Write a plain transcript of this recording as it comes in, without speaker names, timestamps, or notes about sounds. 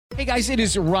Hey guys, it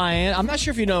is Ryan. I'm not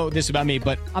sure if you know this about me,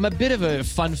 but I'm a bit of a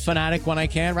fun fanatic when I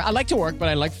can. I like to work, but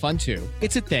I like fun too.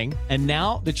 It's a thing. And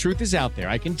now the truth is out there.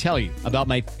 I can tell you about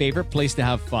my favorite place to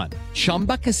have fun.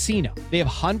 Chumba Casino. They have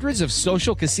hundreds of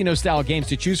social casino style games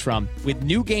to choose from with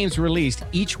new games released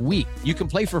each week. You can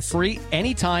play for free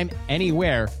anytime,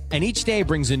 anywhere. And each day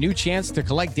brings a new chance to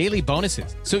collect daily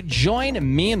bonuses. So join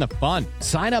me in the fun.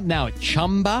 Sign up now at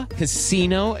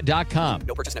ChumbaCasino.com.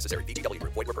 No purchase necessary. VGW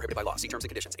Group. Void where prohibited by law. See terms and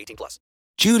conditions. 18+.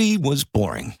 Judy was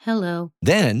boring. Hello.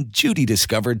 Then Judy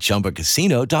discovered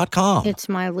ChumbaCasino.com. It's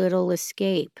my little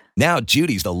escape. Now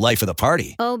Judy's the life of the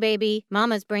party. Oh, baby,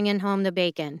 mama's bringing home the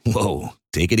bacon. Whoa,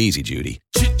 take it easy, Judy.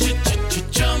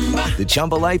 The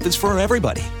Chumba life is for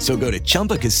everybody. So go to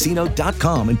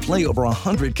ChumbaCasino.com and play over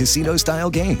 100 casino-style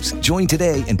games. Join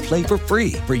today and play for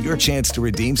free for your chance to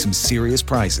redeem some serious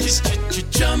prizes.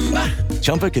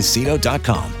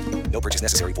 ChumbaCasino.com. No purchase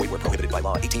necessary. Void where prohibited by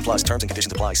law. 18+. Terms and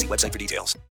conditions apply. See website for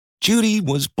details. Judy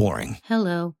was boring.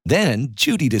 Hello. Then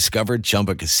Judy discovered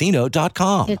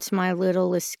ChumbaCasino.com. It's my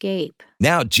little escape.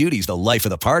 Now Judy's the life of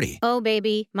the party. Oh,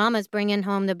 baby, mama's bringing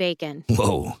home the bacon.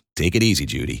 Whoa, take it easy,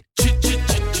 Judy.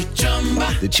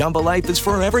 The Chumba life is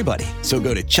for everybody. So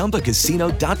go to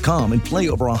ChumbaCasino.com and play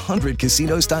over 100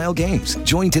 casino-style games.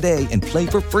 Join today and play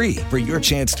for free for your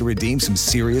chance to redeem some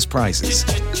serious prizes.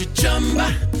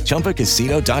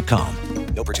 ChumbaCasino.com.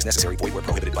 No purchase necessary. Void where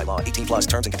prohibited by law. 18+.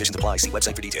 Terms and conditions apply. See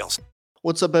website for details.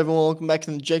 What's up, everyone? Welcome back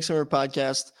to the Jake Summer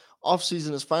Podcast.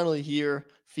 Off-season is finally here.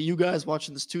 For you guys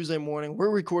watching this Tuesday morning, we're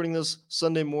recording this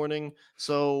Sunday morning,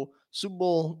 so Super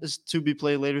Bowl is to be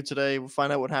played later today. We'll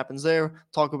find out what happens there.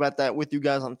 Talk about that with you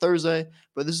guys on Thursday.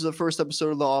 But this is the first episode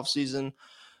of the offseason.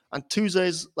 On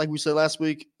Tuesdays, like we said last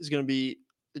week, is going to be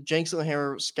the Jenks and the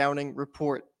Hammer scouting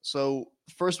report. So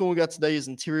the first one we got today is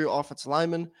interior offensive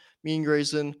lineman. Me and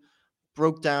Grayson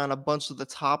broke down a bunch of the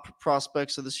top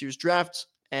prospects of this year's draft,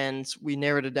 and we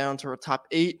narrowed it down to our top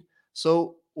 8.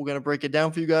 So we're going to break it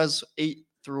down for you guys, 8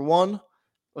 through 1.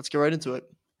 Let's get right into it.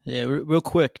 Yeah, real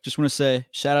quick, just want to say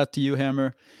shout out to you,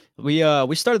 Hammer. We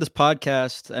started this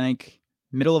podcast, I think,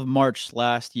 middle of March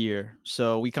last year.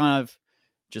 So we kind of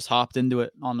just hopped into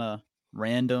it on a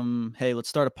random, hey, let's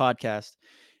start a podcast.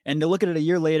 And to look at it a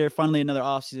year later, finally another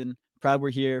offseason, proud we're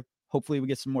here. Hopefully we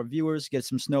get some more viewers, get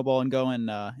some snowballing going,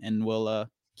 and we'll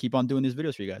keep on doing these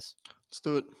videos for you guys. Let's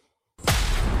do it.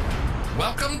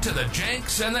 Welcome to the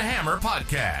Jenks and the Hammer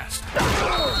podcast.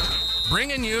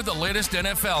 Bringing you the latest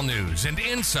NFL news and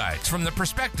insights from the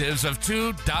perspectives of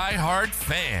two die-hard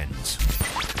fans.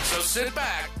 So sit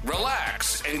back,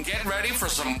 relax, and get ready for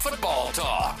some football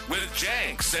talk with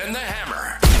Jenks and the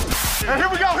Hammer. Here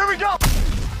we go.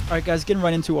 All right, guys, getting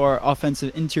right into our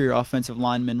interior offensive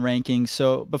lineman rankings.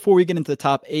 So before we get into the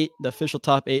top 8, the official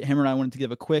top 8, Hammer and I wanted to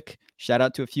give a quick shout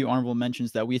out to a few honorable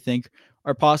mentions that we think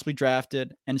are possibly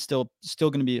drafted and still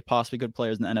going to be possibly good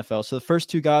players in the NFL. So the first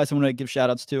 2 guys I want to give shout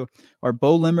outs to are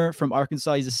Bo Limmer from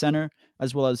Arkansas. He's a center,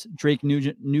 as well as Drake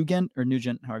Nugent,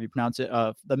 however you pronounce it,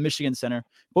 the Michigan center.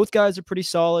 Both guys are pretty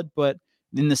solid, but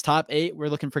in this top 8, we're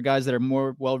looking for guys that are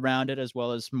more well-rounded as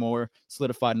well as more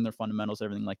solidified in their fundamentals,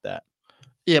 everything like that.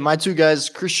 Yeah, my 2 guys,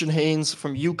 Christian Haynes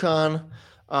from UConn,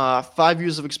 5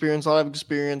 years of experience, a lot of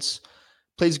experience,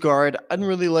 plays guard. I didn't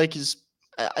really like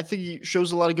I think he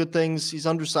shows a lot of good things. He's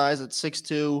undersized at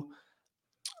 6'2".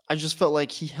 I just felt like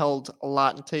he held a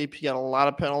lot in tape. He got a lot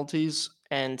of penalties,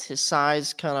 and his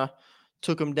size kind of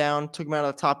took him down, took him out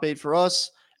of the top 8 for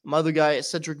us. My other guy is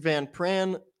Cedric Van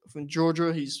Pran from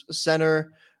Georgia. He's a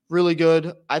center, really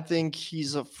good. I think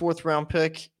he's a 4th-round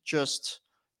pick, just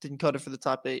didn't cut it for the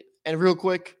top 8. And real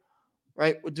quick,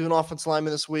 right, we're doing offensive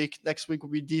lineman this week. Next week will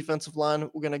be defensive line.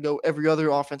 We're going to go every other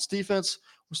offense defense.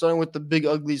 We're starting with the big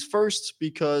uglies first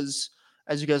because,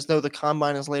 as you guys know, the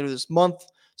combine is later this month.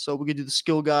 So we could do the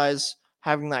skill guys,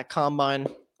 having that combine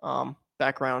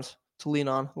background to lean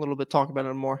on a little bit, talk about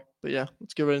it more. But yeah,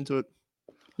 let's get right into it.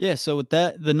 Yeah, so with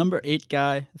that, the number 8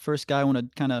 guy, the first guy I want to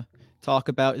kind of talk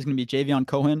about is going to be Javion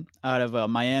Cohen out of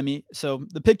Miami. So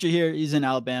the picture here, he's in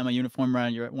Alabama uniform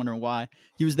around. You're wondering why.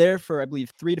 He was there for, I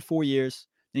believe, 3 to 4 years.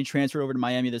 Then he transferred over to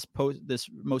Miami this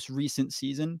most recent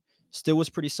season. Still was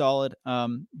pretty solid.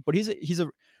 But he's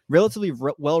a relatively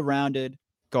well-rounded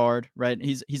guard, right?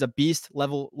 He's a beast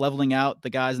leveling out the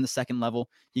guys in the second level.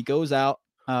 He goes out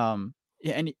and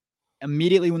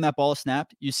immediately when that ball is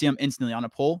snapped, you see him instantly on a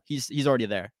pull. He's already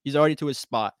there. He's already to his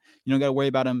spot. You don't got to worry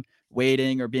about him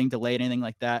waiting or being delayed, anything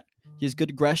like that. He has good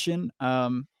aggression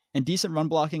and decent run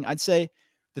blocking. I'd say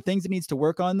the things he needs to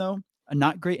work on, though, are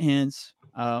not great hands.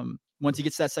 Once he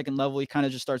gets to that second level, he kind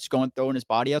of just starts throwing his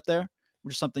body out there,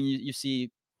 which is something you see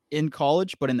in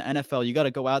college, but in the NFL, you got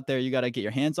to go out there, you got to get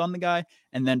your hands on the guy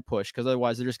and then push, because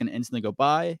otherwise they're just going to instantly go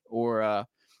by, or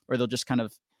they'll just kind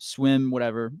of swim,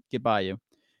 whatever, get by you.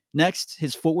 Next,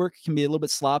 his footwork can be a little bit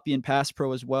sloppy in pass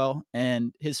pro as well,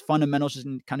 and his fundamentals just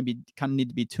kind of need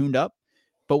to be tuned up.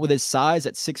 But with his size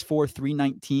at 6'4",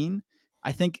 319,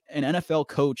 I think an NFL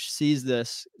coach sees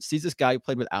this guy who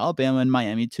played with Alabama and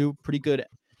Miami, two pretty good.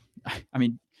 I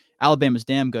mean, Alabama's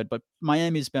damn good, but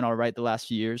Miami's been all right the last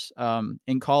few years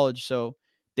in college. So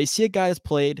they see a guy that's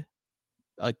played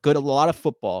a lot of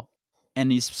football,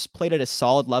 and he's played at a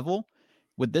solid level.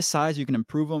 With this size, you can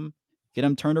improve him, get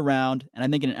him turned around, and I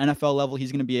think at an NFL level,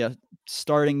 he's going to be a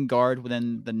starting guard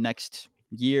within the next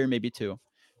year, maybe two.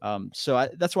 That's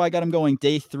why I got him going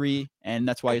day 3, and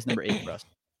that's why he's number 8 for us.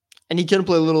 And he can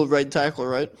play a little right tackle,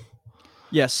 right?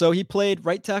 Yeah, so he played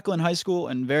right tackle in high school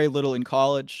and very little in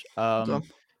college. Okay.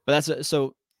 But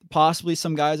so possibly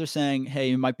some guys are saying, hey,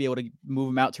 you might be able to move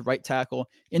him out to right tackle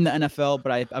in the NFL,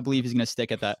 but I believe he's going to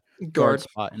stick at that guard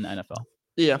spot in the NFL.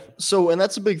 Yeah. So, and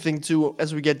that's a big thing too,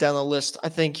 as we get down the list. I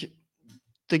think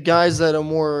the guys that are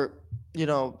more,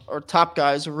 our top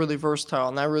guys are really versatile,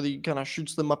 and that really kind of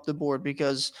shoots them up the board,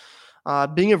 because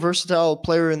being a versatile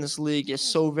player in this league is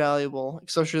so valuable,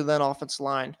 especially then offensive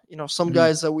line. Some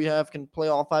guys that we have can play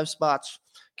all 5 spots,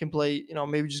 can play,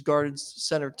 maybe just guard and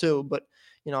center too. But,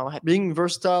 being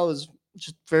versatile is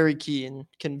just very key and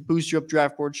can boost you up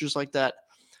draft boards just like that.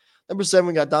 Number 7,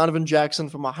 we got Donovan Jackson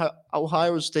from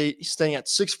Ohio State. He's staying at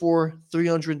 6'4",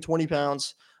 320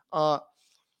 pounds.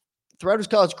 Throughout his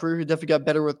college career, he definitely got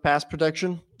better with pass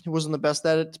protection. He wasn't the best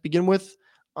at it to begin with.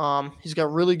 He's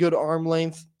got really good arm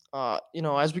length.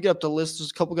 As we get up the list, there's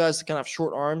a couple guys that kind of have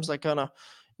short arms that kind of,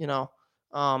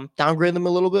 downgrade them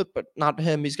a little bit, but not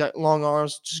him. He's got long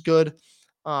arms, which is good.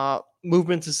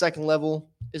 Movement to second level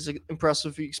is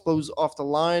impressive. He explodes off the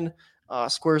line,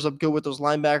 squares up good with those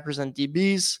linebackers and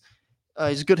DBs.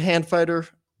 He's a good hand fighter,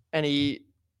 and he,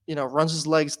 runs his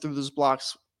legs through those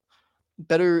blocks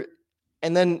better.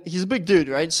 And then he's a big dude,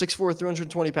 right? 6'4",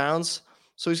 320 pounds.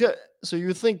 So you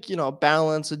would think,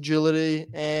 balance, agility,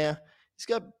 and he's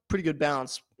got pretty good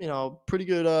balance, pretty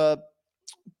good,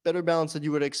 better balance than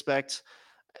you would expect.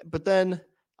 But then,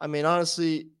 I mean,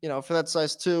 honestly, for that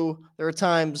size 2, there are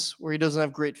times where he doesn't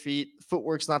have great feet.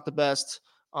 Footwork's not the best.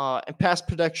 And pass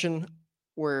protection,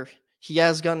 where he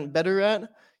has gotten better at,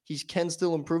 he can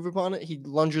still improve upon it. He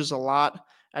lunges a lot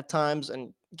at times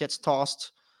and gets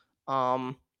tossed.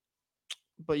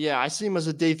 But yeah, I see him as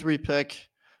a day 3 pick.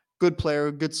 Good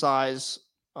player, good size,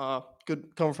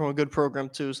 good coming from a good program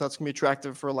too. So that's gonna be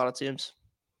attractive for a lot of teams.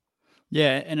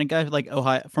 Yeah, and a guy like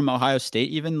Ohio State,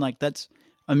 even like that's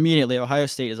immediately Ohio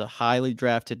State is a highly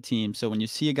drafted team. So when you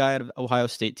see a guy out of Ohio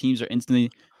State, teams are instantly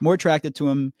more attracted to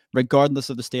him, regardless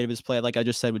of the state of his play. Like I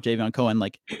just said with Javion Cohen,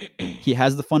 like he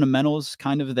has the fundamentals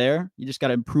kind of there. You just got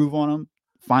to improve on them,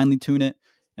 finely tune it,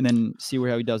 and then see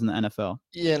how he does in the NFL.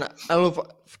 Yeah, and I don't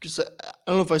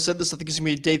know if I said this. I think it's gonna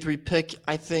be a day 3 pick.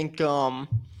 I think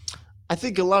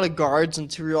a lot of guards,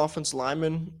 interior offense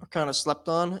linemen are kind of slept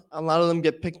on. A lot of them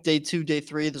get picked day 2, day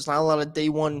 3. There's not a lot of day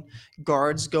 1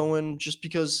 guards going, just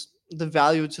because the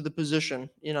value to the position.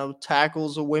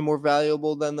 Tackles are way more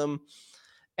valuable than them,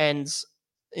 and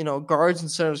guards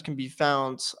and centers can be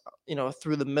found,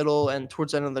 through the middle and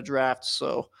towards the end of the draft.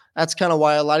 So that's kind of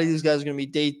why a lot of these guys are going to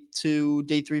be day 2,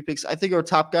 day 3 picks. I think our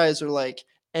top guys are like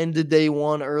end of day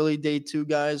 1, early day 2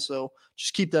 guys. So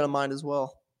just keep that in mind as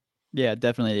well. Yeah,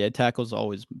 definitely. Yeah, tackle's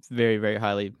always very, very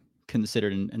highly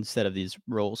considered instead of these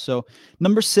roles. So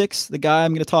number 6, the guy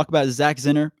I'm going to talk about is Zach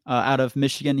Zinner out of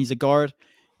Michigan. He's a guard.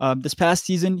 This past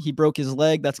season, he broke his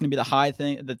leg. That's going to be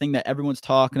the thing that everyone's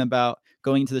talking about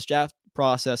going into this draft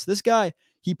process. This guy,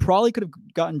 he probably could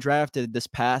have gotten drafted this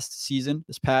past season,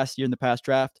 this past year in the past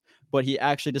draft, but he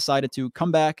actually decided to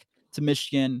come back to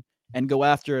Michigan and go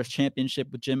after a championship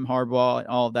with Jim Harbaugh and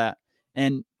all of that.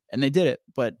 And they did it,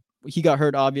 but he got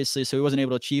hurt, obviously, so he wasn't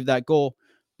able to achieve that goal.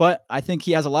 But I think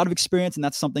he has a lot of experience, and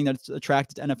that's something that's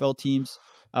attracted to NFL teams.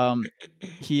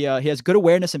 He has good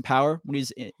awareness and power when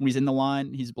he's in the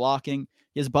line. He's blocking.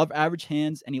 He has above average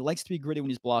hands, and he likes to be gritty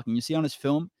when he's blocking. You see on his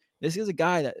film, this is a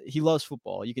guy that he loves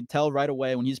football. You can tell right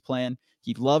away when he's playing.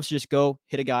 He loves to just go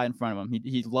hit a guy in front of him.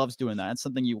 He loves doing that. That's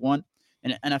something you want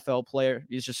in an NFL player.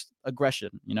 He's just aggression.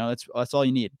 That's all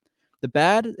you need. The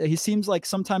bad, he seems like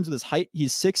sometimes with his height,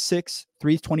 he's 6'6",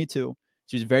 322.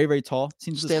 So he's very, very tall.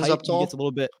 Seems with his height, he gets a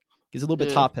little bit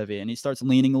top heavy, and he starts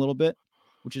leaning a little bit,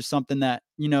 which is something that,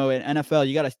 in NFL,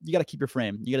 you gotta keep your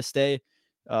frame. You gotta stay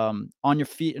on your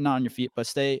feet, not on your feet, but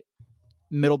stay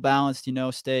middle balanced,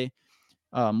 stay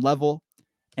level.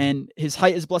 And his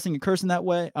height is a blessing and curse in that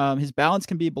way. His balance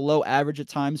can be below average at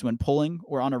times when pulling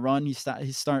or on a run.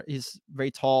 He's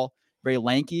very tall, very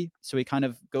lanky, so he kind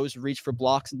of goes to reach for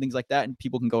blocks and things like that, and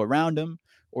people can go around him,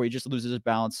 or he just loses his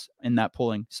balance in that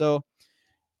pulling. So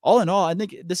all in all, I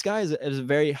think this guy is a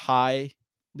very highly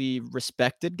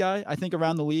respected guy, I think,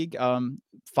 around the league.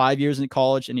 5 years in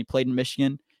college, and he played in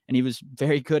Michigan, and he was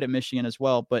very good at Michigan as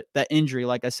well. But that injury,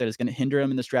 like I said, is going to hinder him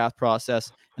in this draft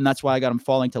process, and that's why I got him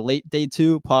falling to late day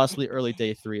 2, possibly early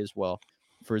day 3 as well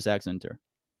for Zach Zinter.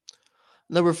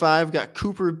 Number 5, got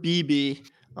Cooper Beebe.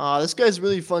 This guy's a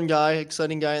really fun guy,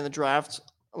 exciting guy in the draft.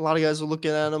 A lot of guys are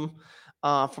looking at him.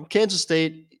 From Kansas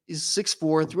State, he's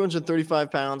 6'4",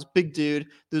 335 pounds, big dude.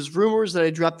 There's rumors that I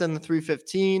dropped in the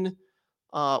 315.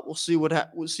 We'll see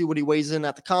what he weighs in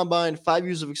at the combine. 5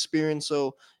 years of experience,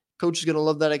 so coach is gonna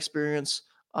love that experience.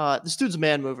 This dude's a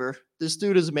man mover. This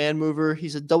dude is a man mover.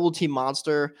 He's a double team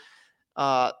monster.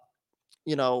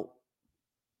 You know,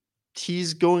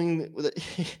 he's going with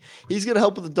he's going to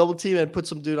help with the double team and put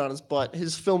some dude on his butt.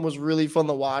 His film was really fun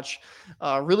to watch.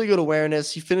 Really good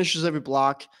awareness. He finishes every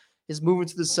block. His movement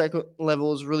to the second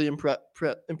level is really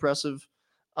impressive.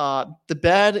 The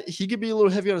bad, he could be a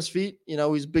little heavy on his feet. You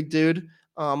know, he's a big dude.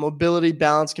 Mobility,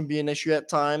 balance can be an issue at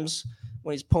times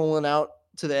when he's pulling out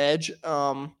to the edge.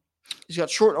 He's got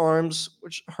short arms,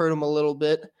 which hurt him a little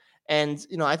bit. And,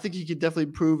 you know, I think he could definitely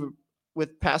improve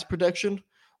with pass protection,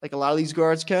 like a lot of these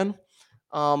guards can.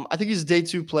 I think he's a day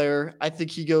 2 player. I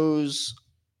think he goes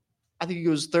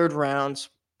third round,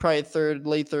 probably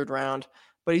late third round.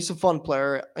 But he's a fun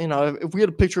player. You know, if we had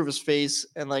a picture of his face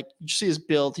and like you see his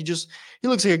build, he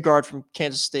looks like a guard from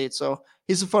Kansas State. So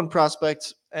he's a fun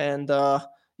prospect. And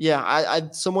yeah, I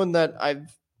someone that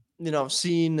I've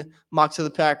seen mock to the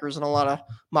Packers in a lot of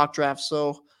mock drafts.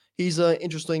 So he's an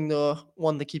interesting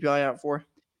one to keep your eye out for.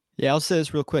 Yeah, I'll say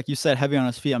this real quick. You said heavy on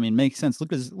his feet. I mean, makes sense.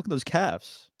 Look at those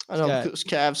calves. I know those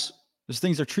calves. Those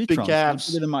things are tree Big trunks. calves.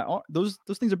 Bigger than my those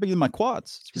things are bigger than my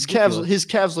quads. His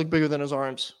calves look bigger than his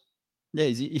arms. Yeah,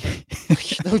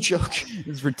 no joke.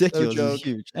 It's ridiculous. No It's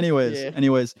huge.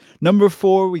 Anyways, number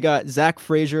 4, we got Zach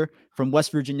Frazier from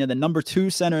West Virginia, the number 2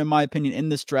 center in my opinion in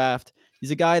this draft.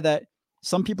 He's a guy that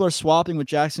some people are swapping with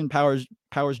Jackson Powers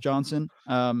Johnson,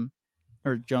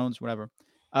 or Jones, whatever.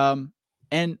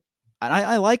 And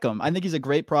I like him. I think he's a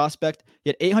great prospect. He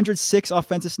had 806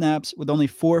 offensive snaps with only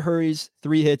 4 hurries,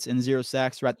 3 hits, and 0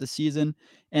 sacks throughout the season.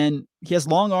 And he has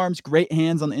long arms, great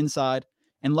hands on the inside,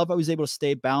 and love how he's able to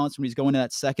stay balanced when he's going to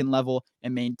that second level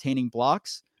and maintaining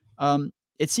blocks.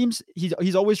 It seems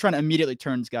he's always trying to immediately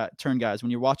turn guys.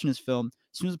 When you're watching his film,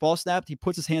 as soon as the ball snapped, he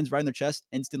puts his hands right in their chest,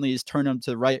 instantly he's turning them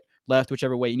to the right, left,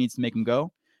 whichever way he needs to make them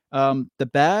go. The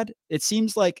bad, it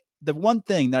seems like the one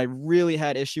thing that I really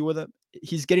had issue with him,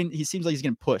 he seems like he's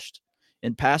getting pushed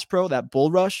in pass pro. That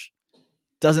bull rush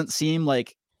doesn't seem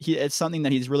like it's something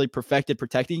that he's really perfected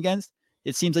protecting against.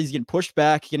 It seems like he's getting pushed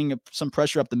back, getting some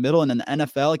pressure up the middle, and in the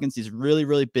NFL against these really,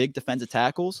 really big defensive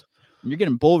tackles, and you're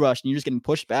getting bull rushed and you're just getting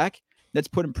pushed back. That's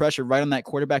putting pressure right on that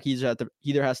quarterback. He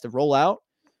either has to roll out,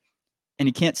 and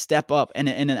he can't step up. And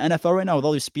in an NFL right now with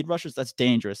all these speed rushers, that's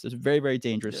dangerous. It's very, very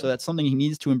dangerous. Yeah. So that's something he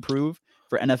needs to improve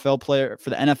for the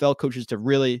NFL coaches to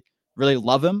really, really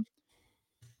love him.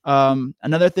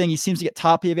 Another thing, he seems to get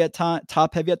top heavy at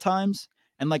times.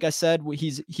 And like I said,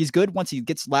 he's good once he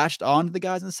gets latched on to the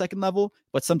guys in the second level,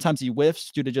 but sometimes he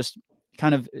whiffs due to just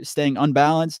kind of staying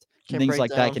unbalanced and things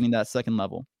like that, getting that second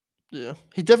level. Yeah,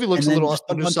 he definitely looks a little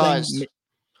undersized.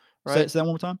 Right? Say that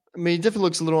one more time. I mean, he definitely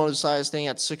looks a little undersized, staying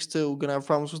at 6'2", gonna have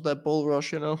problems with that bull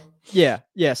rush, you know? Yeah,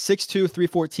 6'2",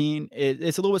 314.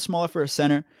 It's a little bit smaller for a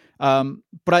center.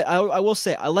 But I will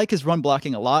say I like his run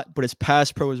blocking a lot, but his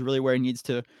pass pro is really where he needs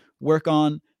to work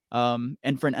on.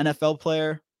 And for an NFL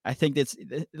player, I think it's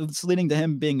leading to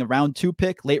him being a round 2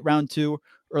 pick, late round 2,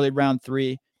 early round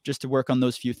 3, just to work on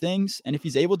those few things. And if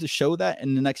he's able to show that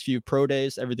in the next few pro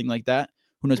days, everything like that,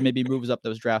 who knows, maybe he moves up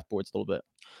those draft boards a little bit.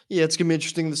 Yeah, it's gonna be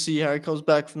interesting to see how he comes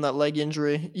back from that leg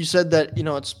injury. You said that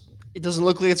it doesn't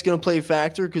look like it's gonna play a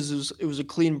factor because it was a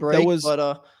clean break. That was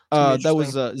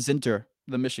Zinter,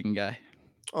 the Michigan guy.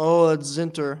 Oh, that's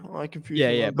Zinter. Oh, I confused.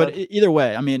 Yeah. But either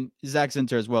way, I mean, Zach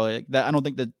Zinter as well. I don't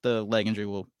think that the leg injury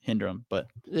will hinder him. But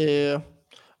yeah.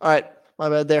 All right, my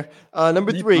bad there.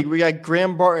 Number 3, we got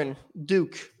Graham Barton,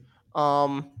 Duke.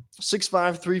 6'5",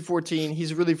 314.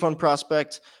 He's a really fun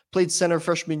prospect. Played center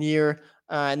freshman year.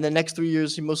 And the next 3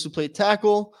 years, he mostly played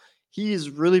tackle. He is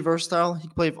really versatile. He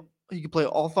can play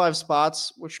all 5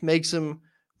 spots, which makes him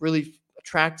really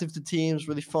attractive to teams,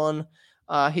 really fun.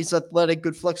 He's athletic,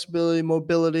 good flexibility,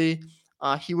 mobility.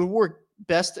 He would work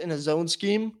best in a zone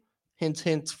scheme. Hint,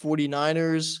 hint,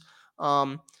 49ers.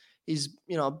 He's,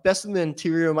 best in the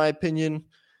interior, in my opinion.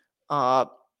 Uh,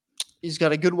 he's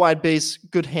got a good wide base,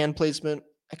 good hand placement,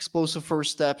 explosive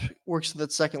first step, works at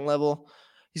that second level.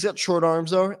 He's got short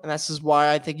arms, though, and that's just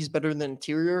why I think he's better in the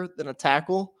interior than a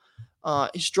tackle.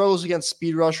 He struggles against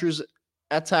speed rushers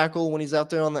at tackle when he's out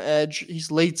there on the edge.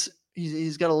 He's late.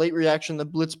 He's got a late reaction to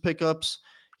blitz pickups.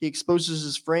 He exposes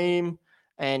his frame,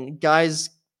 and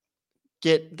guys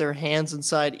get their hands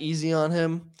inside easy on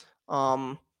him.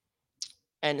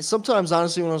 And sometimes,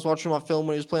 honestly, when I was watching my film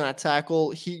when he was playing at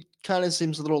tackle, he kind of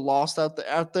seems a little lost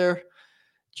out there.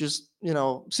 Just,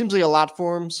 seems like a lot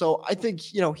for him. So I think,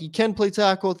 he can play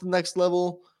tackle at the next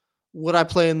level. Would I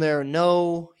play him there?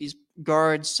 No. He's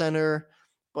guard, center.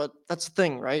 But that's the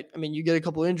thing, right? I mean, you get a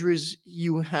couple injuries,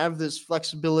 you have this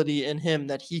flexibility in him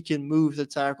that he can move the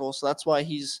tackle. So that's why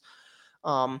this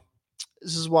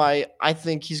is why I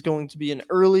think he's going to be an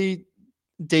early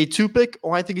day 2 pick,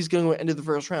 or I think he's going to go into the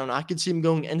first round. I could see him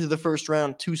going into the first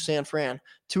round to San Fran,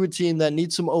 to a team that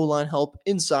needs some O-line help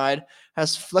inside,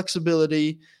 has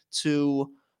flexibility to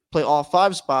play all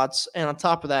 5 spots. And on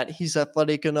top of that, he's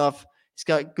athletic enough. He's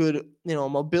got good,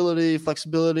 mobility,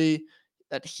 flexibility,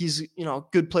 that he's, a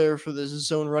good player for this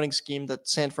zone running scheme that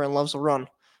San Fran loves to run.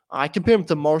 I compare him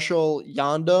to Marshall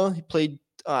Yanda. He played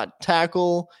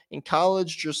tackle in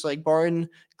college, just like Barton,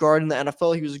 guard in the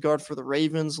NFL. He was a guard for the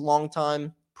Ravens, long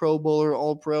time Pro Bowler,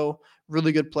 All Pro,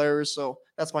 really good player. So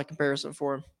that's my comparison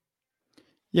for him.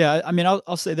 Yeah, I mean,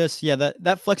 I'll say this. Yeah,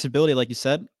 that flexibility, like you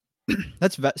said,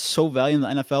 that's so valuable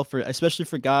in the NFL especially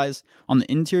for guys on the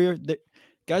interior.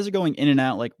 Guys are going in and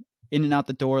out, like in and out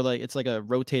the door, like it's like a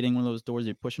rotating one of those doors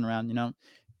you're pushing around.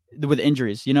 With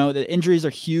injuries, the injuries are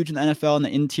huge in the NFL and the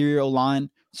interior line.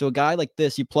 So a guy like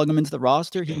this, you plug him into the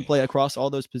roster, he can play across all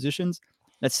those positions.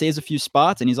 That saves a few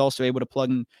spots, and he's also able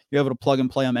to you're able to plug and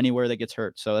play him anywhere that gets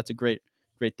hurt. So that's a great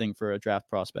thing for a draft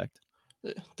prospect.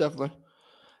 Yeah, definitely.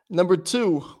 Number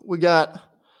 2, we got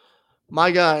my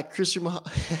guy, Christian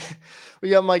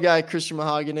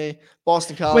Mahogany,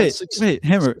 Boston College. Wait,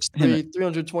 Hammer.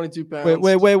 322 pounds.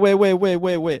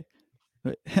 Wait.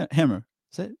 Hammer,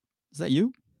 is that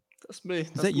you? That's me.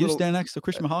 Is that you standing next to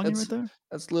Christian Mahogany right there?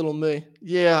 That's little me.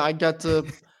 Yeah, I got to.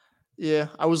 Yeah,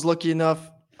 I was lucky enough.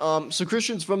 So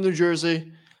Christian's from New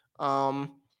Jersey.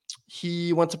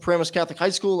 He went to Paramus Catholic High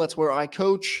School. That's where I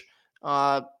coach.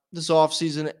 This off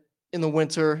season in the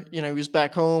winter, he was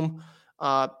back home.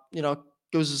 Goes to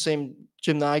the same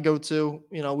gym that I go to.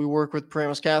 We work with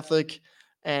Paramus Catholic,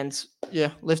 and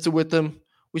lifted with them.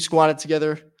 We squatted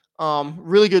together.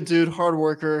 Really good dude, hard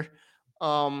worker.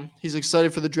 He's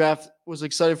excited for the draft, was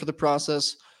excited for the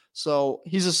process. So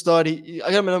he's a stud.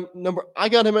 I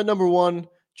got him at number 1.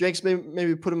 Jake's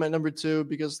maybe put him at number 2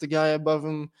 because the guy above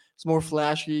him is more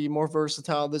flashy, more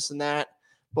versatile, this and that.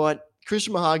 But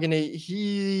Christian Mahogany,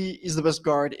 he is the best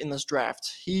guard in this draft.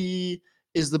 He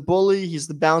is the bully. He's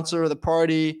the bouncer of the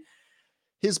party.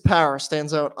 His power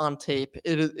stands out on tape.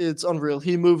 It's unreal.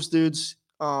 He moves dudes.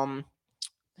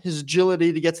 His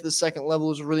agility to get to the second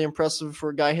level is really impressive for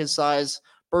a guy his size.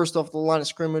 Burst off the line of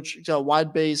scrimmage. He's got a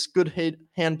wide base, good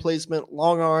hand placement,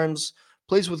 long arms,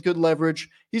 plays with good leverage.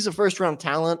 He's a first-round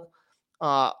talent.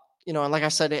 And like I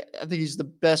said, I think he's the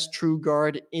best true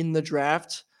guard in the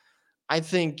draft. I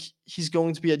think he's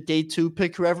going to be a day 2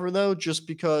 pick forever, though, just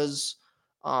because,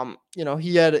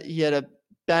 he had a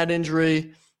bad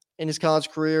injury in his college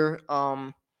career.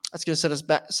 That's going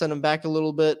to set him back a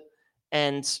little bit.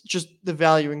 And just the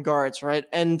value in guards, right?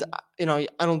 And, I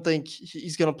don't think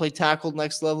he's going to play tackle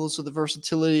next level. So the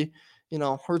versatility,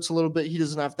 hurts a little bit. He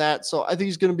doesn't have that. So I think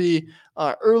he's going to be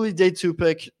early day 2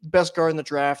 pick, best guard in the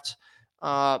draft.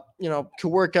 Could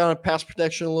work on pass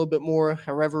protection a little bit more.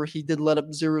 However, he did let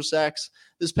up 0 sacks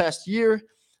this past year.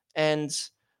 And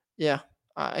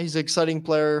he's an exciting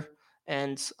player.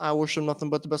 And I wish him nothing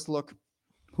but the best of luck.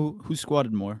 Who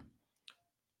squatted more?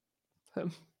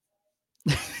 Him.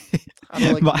 I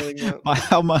don't like by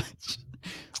how much?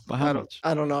 By how much?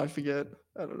 I don't know. I forget.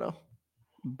 I don't know.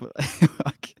 But,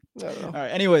 okay. I don't know. All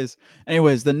right. Anyways,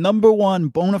 the number 1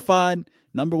 bona fide,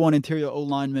 number 1 interior O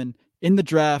lineman in the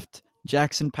draft,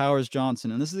 Jackson Powers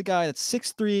Johnson. And this is a guy that's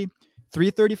 6'3",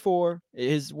 334.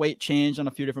 His weight changed on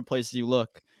a few different places you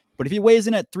look. But if he weighs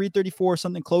in at 334,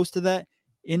 something close to that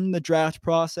in the draft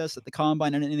process, at the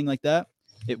combine and anything like that,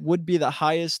 it would be the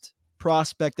highest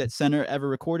prospect at center ever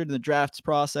recorded in the drafts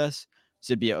process.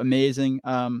 So it'd be amazing.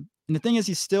 And the thing is,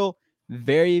 he's still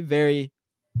very, very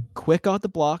quick off the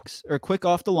blocks or quick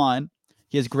off the line.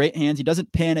 He has great hands. He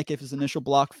doesn't panic if his initial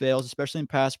block fails, especially in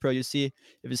pass pro. You see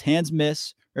if his hands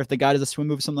miss or if the guy does a swim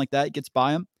move or something like that, it gets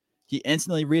by him. He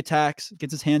instantly reattacks,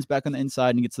 gets his hands back on the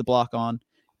inside and gets the block on.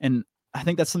 And I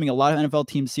think that's something a lot of NFL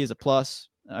teams see as a plus.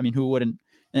 I mean, who wouldn't?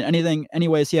 And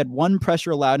anyways, he had 1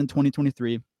 pressure allowed in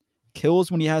 2023.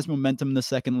 Kills when he has momentum in the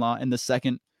second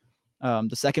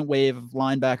wave of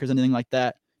linebackers, anything like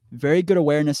that. Very good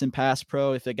awareness in pass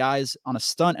pro. If a guy's on a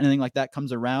stunt, anything like that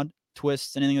comes around,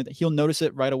 twists, anything like that, he'll notice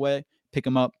it right away, pick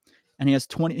him up. And he's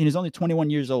only 21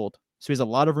 years old. So he has a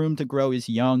lot of room to grow. He's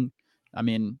young. I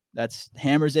mean, that's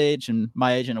Hammer's age and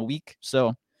my age in a week.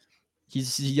 So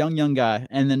he's a young guy.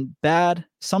 And then bad,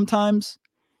 sometimes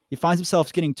he finds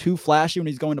himself getting too flashy when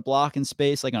he's going to block in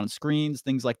space, like on screens,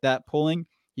 things like that, pulling.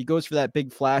 He goes for that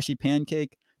big flashy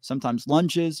pancake, sometimes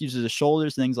lunges, uses his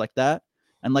shoulders, things like that.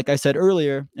 And like I said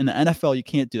earlier, in the NFL, you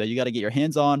can't do that. You got to get your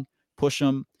hands on, push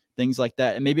them, things like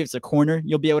that. And maybe if it's a corner,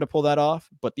 you'll be able to pull that off.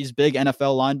 But these big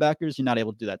NFL linebackers, you're not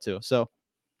able to do that too. So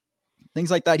things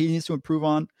like that he needs to improve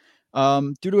on.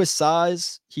 Due to his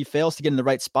size, he fails to get in the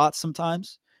right spots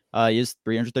sometimes. He is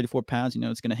 334 pounds.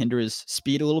 It's going to hinder his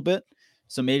speed a little bit.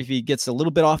 So maybe if he gets a little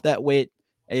bit off that weight,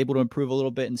 able to improve a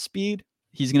little bit in speed,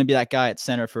 he's going to be that guy at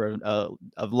center for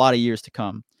a lot of years to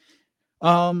come.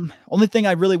 Only thing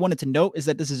I really wanted to note is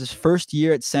that this is his first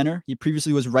year at center. He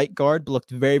previously was right guard, but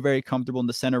looked very, very comfortable in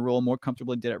the center role, more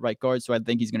comfortable than he did at right guard. So I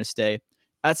think he's going to stay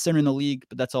at center in the league,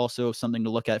 but that's also something to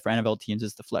look at for NFL teams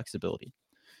is the flexibility.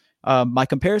 My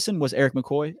comparison was Eric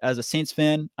McCoy. As a Saints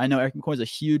fan, I know Eric McCoy is a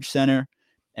huge center.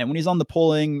 And when he's on the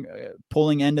pulling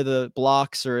end of the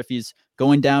blocks, or if he's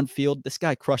going downfield, this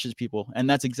guy crushes people. And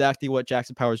that's exactly what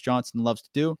Jackson Powers-Johnson loves to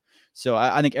do. So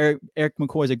I think Eric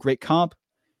McCoy is a great comp.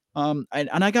 And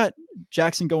I got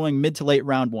Jackson going mid to late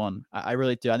round 1. I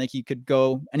really do. I think he could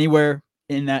go anywhere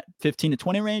in that 15 to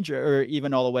 20 range, or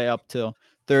even all the way up to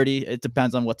 30. It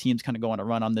depends on what teams kind of go on a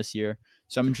run on this year.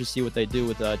 So I'm interested to see what they do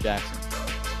with Jackson.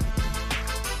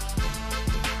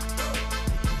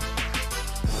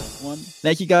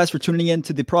 Thank you guys for tuning in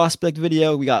to the prospect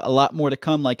video. We got a lot more to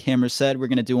come. Like Hammer said, we're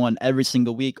going to do one every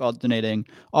single week, alternating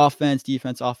offense,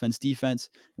 defense.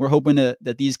 We're hoping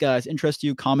that these guys interest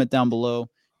you. Comment down below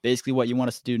basically what you want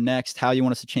us to do next, how you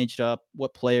want us to change it up,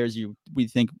 what players you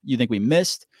think we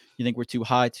missed, you think we're too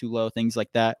high, too low, things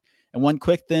like that. And one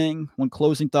closing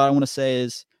thought I want to say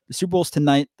is the Super Bowl's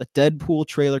tonight. The Deadpool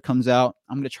trailer comes out.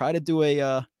 I'm going to try to do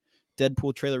a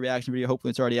Deadpool trailer reaction video.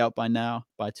 Hopefully it's already out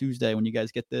by Tuesday when you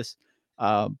guys get this.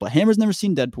 But Hammer's never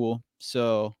seen Deadpool,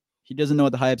 so he doesn't know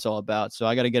what the hype's all about. So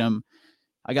I got to get him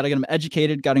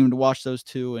educated, got him to watch those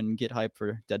 2 and get hype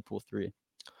for Deadpool 3.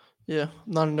 Yeah,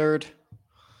 I'm not a nerd.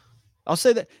 I'll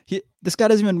say that this guy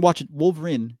doesn't even watch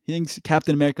Wolverine. He thinks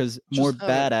Captain America's more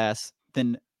badass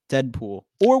than Deadpool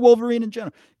or Wolverine in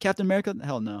general. Captain America,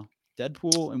 hell no.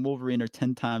 Deadpool and Wolverine are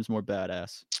 10 times more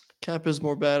badass. Cap is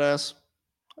more badass.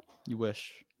 You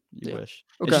wish. You wish.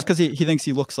 Okay. It's just because he thinks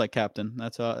he looks like Captain.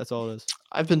 That's all it is.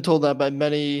 I've been told that by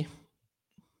many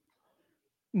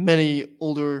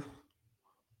older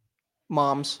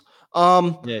moms.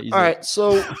 All right,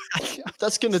 so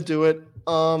that's gonna do it.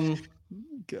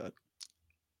 God.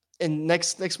 And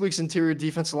next week's interior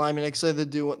defensive lineman, excited to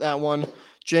do that one.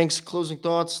 Jenks, closing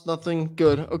thoughts? Nothing?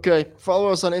 Good. Okay. Follow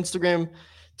us on Instagram,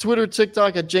 Twitter,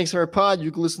 TikTok at JanksHammerPod.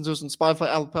 You can listen to us on Spotify,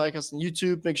 Apple Podcasts, and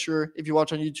YouTube. Make sure, if you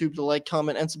watch on YouTube, to like,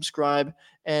 comment, and subscribe.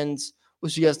 And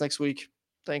we'll see you guys next week.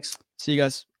 Thanks. See you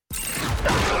guys.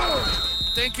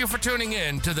 Thank you for tuning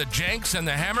in to the Jenks and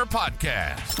the Hammer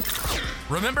podcast.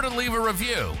 Remember to leave a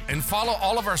review and follow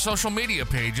all of our social media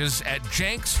pages at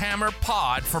Jenks Hammer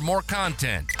Pod for more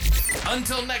content.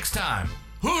 Until next time,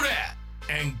 who dat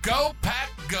and go Pack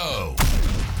Go!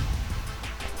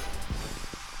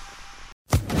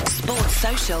 Sports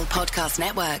Social Podcast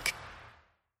Network.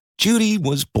 Judy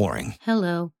was boring.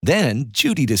 Hello. Then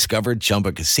Judy discovered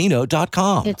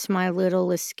ChumbaCasino.com. It's my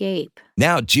little escape.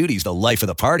 Now Judy's the life of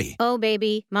the party. Oh,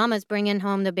 baby, mama's bringing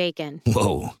home the bacon.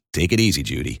 Whoa, take it easy,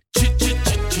 Judy.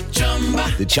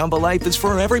 The Chumba life is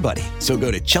for everybody. So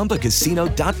go to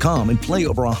ChumbaCasino.com and play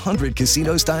over 100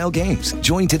 casino-style games.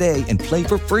 Join today and play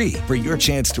for free for your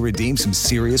chance to redeem some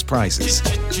serious prizes.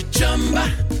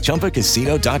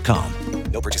 ChumbaCasino.com.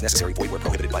 No purchase necessary. Void where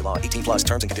prohibited by law. 18+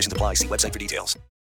 terms and conditions apply. See website for details.